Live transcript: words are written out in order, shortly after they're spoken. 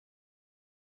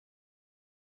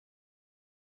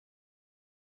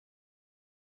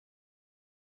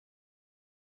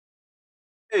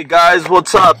Hey guys,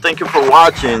 what's up? Thank you for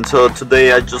watching. So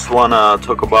today I just wanna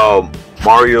talk about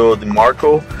Mario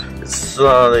Demarco.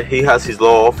 He has his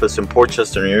law office in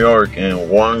Portchester, New York, in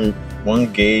one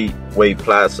Gateway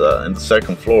Plaza in the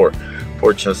second floor,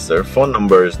 Portchester. Phone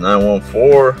number is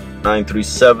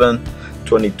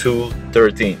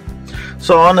 914-937-2213.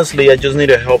 So honestly, I just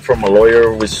needed help from a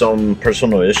lawyer with some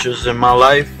personal issues in my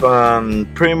life.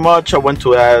 Pretty much, I went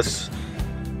to ask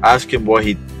him what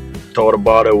he thought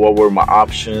about it, what were my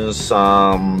options,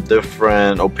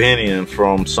 different opinion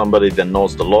from somebody that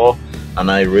knows the law,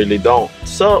 and I really don't.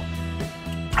 So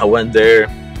I went there,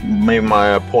 made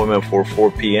my appointment for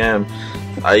 4 p.m.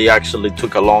 I actually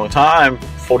took a long time,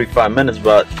 45 minutes,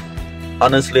 but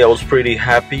honestly I was pretty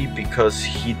happy because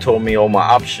he told me all my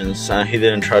options and he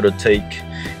didn't try to take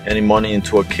any money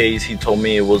into a case. He told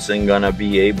me it wasn't gonna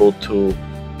be able to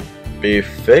be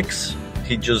fixed.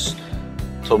 He just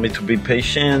told me to be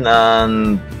patient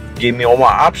and gave me all my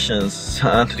options,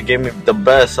 and he gave me the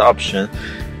best option.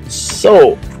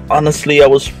 So honestly I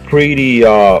was pretty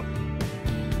how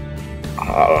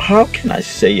can I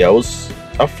say, I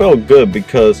felt good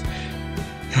because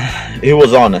he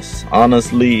was honest.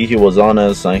 Honestly, he was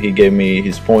honest and he gave me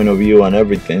his point of view and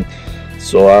everything.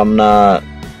 So I'm not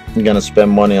gonna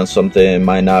spend money on something that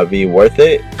might not be worth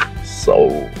it.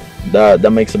 So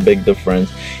that makes a big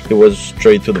difference. He was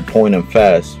straight to the point and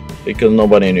fast, because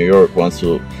nobody in New York wants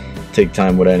to take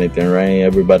time with anything, right?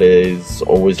 Everybody is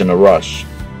always in a rush.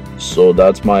 So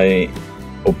that's my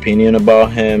opinion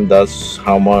about him. That's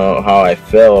how I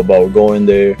felt about going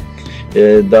there.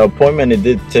 The appointment, it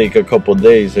did take a couple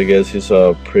days. I guess he's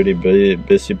a pretty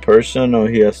busy person, or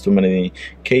he has too many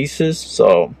cases.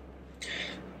 So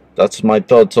that's my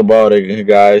thoughts about it,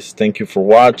 guys. Thank you for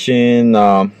watching.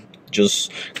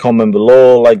 Just comment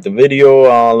below, like the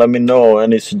video, let me know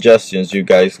any suggestions you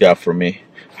guys got for me.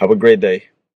 Have a great day.